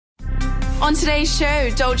On today's show,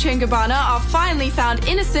 Dolce&Gabbana are finally found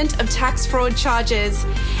innocent of tax fraud charges.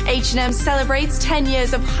 H&M celebrates 10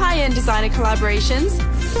 years of high-end designer collaborations.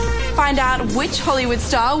 Find out which Hollywood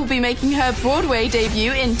star will be making her Broadway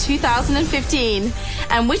debut in 2015.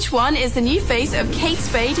 And which one is the new face of Kate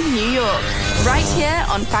Spade in New York. Right here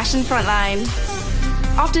on Fashion Frontline.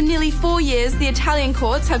 After nearly 4 years, the Italian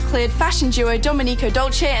courts have cleared fashion duo Domenico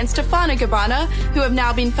Dolce and Stefano Gabbana, who have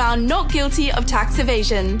now been found not guilty of tax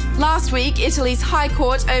evasion. Last week, Italy's High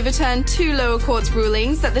Court overturned 2 lower courts'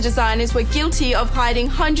 rulings that the designers were guilty of hiding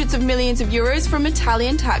hundreds of millions of euros from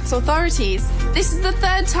Italian tax authorities. This is the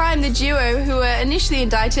 3rd time the duo, who were initially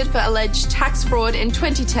indicted for alleged tax fraud in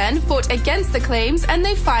 2010, fought against the claims, and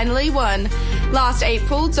they finally won. Last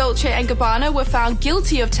April, Dolce and Gabbana were found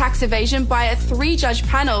guilty of tax evasion by a 3-judge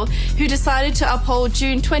panel who decided to uphold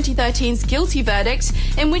June 2013's guilty verdict,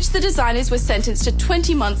 in which the designers were sentenced to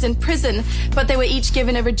 20 months in prison, but they were each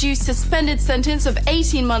given a reduced suspended sentence of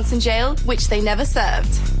 18 months in jail, which they never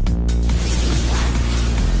served.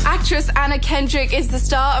 Actress Anna Kendrick is the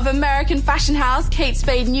star of American fashion house Kate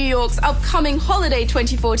Spade New York's upcoming Holiday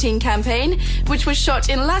 2014 campaign, which was shot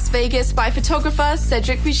in Las Vegas by photographer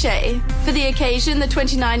Cedric Boucher. For the occasion, the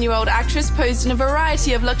 29-year-old actress posed in a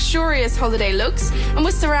variety of luxurious holiday looks and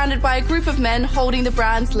was surrounded by a group of men holding the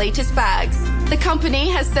brand's latest bags. The company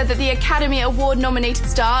has said that the Academy Award-nominated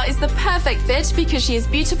star is the perfect fit because she is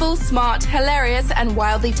beautiful, smart, hilarious, and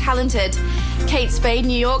wildly talented. Kate Spade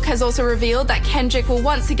New York has also revealed that Kendrick will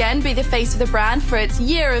once again be the face of the brand for its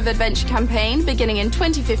Year of Adventure campaign beginning in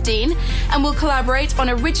 2015 and will collaborate on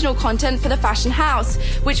original content for the fashion house,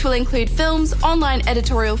 which will include films, online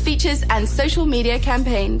editorial features, and social media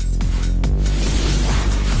campaigns.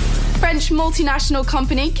 French multinational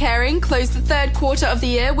company Kering closed the 3rd quarter of the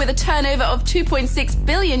year with a turnover of €2.6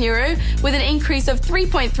 billion, with an increase of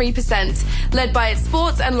 3.3%, led by its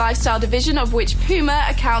sports and lifestyle division, of which Puma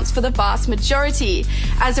accounts for the vast majority.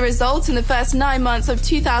 As a result, in the first 9 months of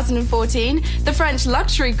 2014, the French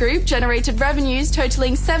luxury group generated revenues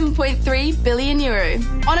totaling €7.3 billion.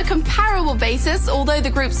 On a comparable basis, although the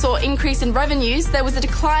group saw an increase in revenues, there was a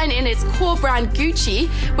decline in its core brand Gucci,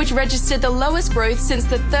 which registered the lowest growth since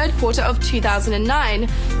the 3rd quarter of 2009,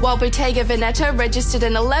 while Bottega Veneta registered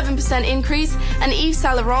an 11% increase and Yves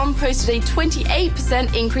Saint Laurent posted a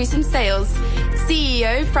 28% increase in sales.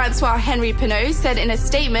 CEO Francois-Henri Pinault said in a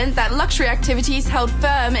statement that luxury activities held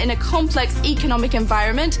firm in a complex economic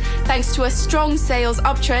environment thanks to a strong sales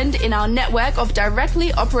uptrend in our network of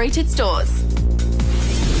directly operated stores.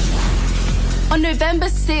 On November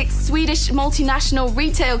 6, Swedish multinational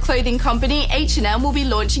retail clothing company H&M will be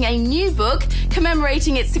launching a new book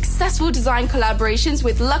commemorating its successful design collaborations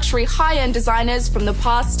with luxury high-end designers from the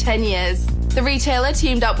past 10 years. The retailer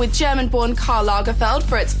teamed up with German-born Karl Lagerfeld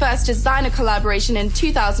for its first designer collaboration in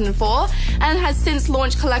 2004 and has since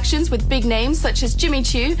launched collections with big names such as Jimmy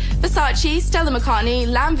Choo, Versace, Stella McCartney,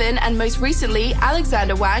 Lanvin, and most recently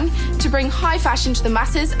Alexander Wang to bring high fashion to the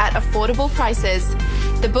masses at affordable prices.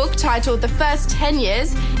 The book, titled The First 10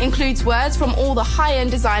 Years, includes words from all the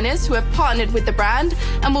high-end designers who have partnered with the brand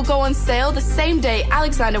and will go on sale the same day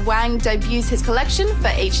Alexander Wang debuts his collection for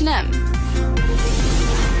H&M.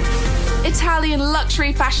 Italian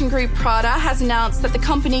luxury fashion group Prada has announced that the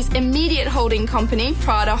company's immediate holding company,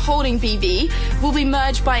 Prada Holding BV, will be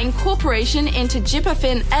merged by incorporation into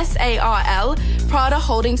Gipafin SARL, Prada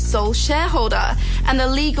Holding's sole shareholder, and the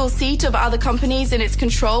legal seat of other companies in its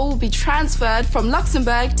control will be transferred from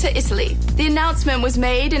Luxembourg to Italy. The announcement was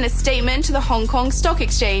made in a statement to the Hong Kong Stock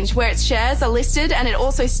Exchange, where its shares are listed, and it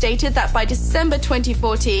also stated that by December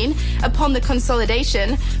 2014, upon the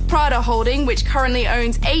consolidation, Prada Holding, which currently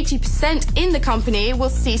owns 80% in the company, will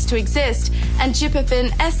cease to exist, and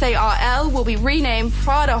Gipafin SARL will be renamed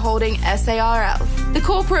Prada Holding SARL. The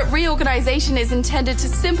corporate reorganization is intended to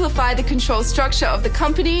simplify the control structure of the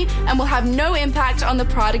company and will have no impact on the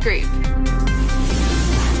Prada Group.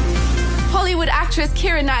 Hollywood actress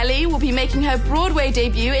Keira Knightley will be making her Broadway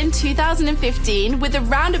debut in 2015 with the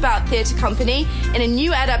Roundabout Theatre Company in a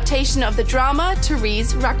new adaptation of the drama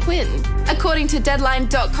Therese Raquin. According to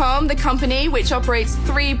Deadline.com, the company, which operates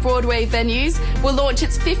 3 Broadway venues, will launch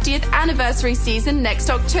its 50th anniversary season next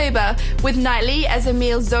October, with Knightley as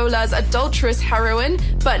Emile Zola's adulterous heroine,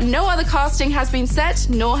 but no other casting has been set,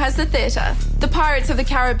 nor has the theatre. The Pirates of the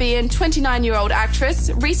Caribbean 29-year-old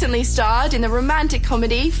actress recently starred in the romantic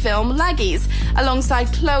comedy film Laggies,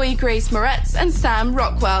 alongside Chloe Grace Moretz and Sam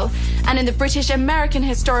Rockwell, and in the British-American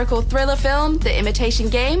historical thriller film The Imitation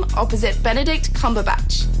Game, opposite Benedict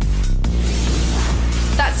Cumberbatch.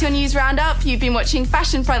 That's your news roundup. You've been watching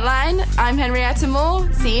Fashion Frontline. I'm Henrietta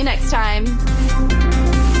Moore. See you next time.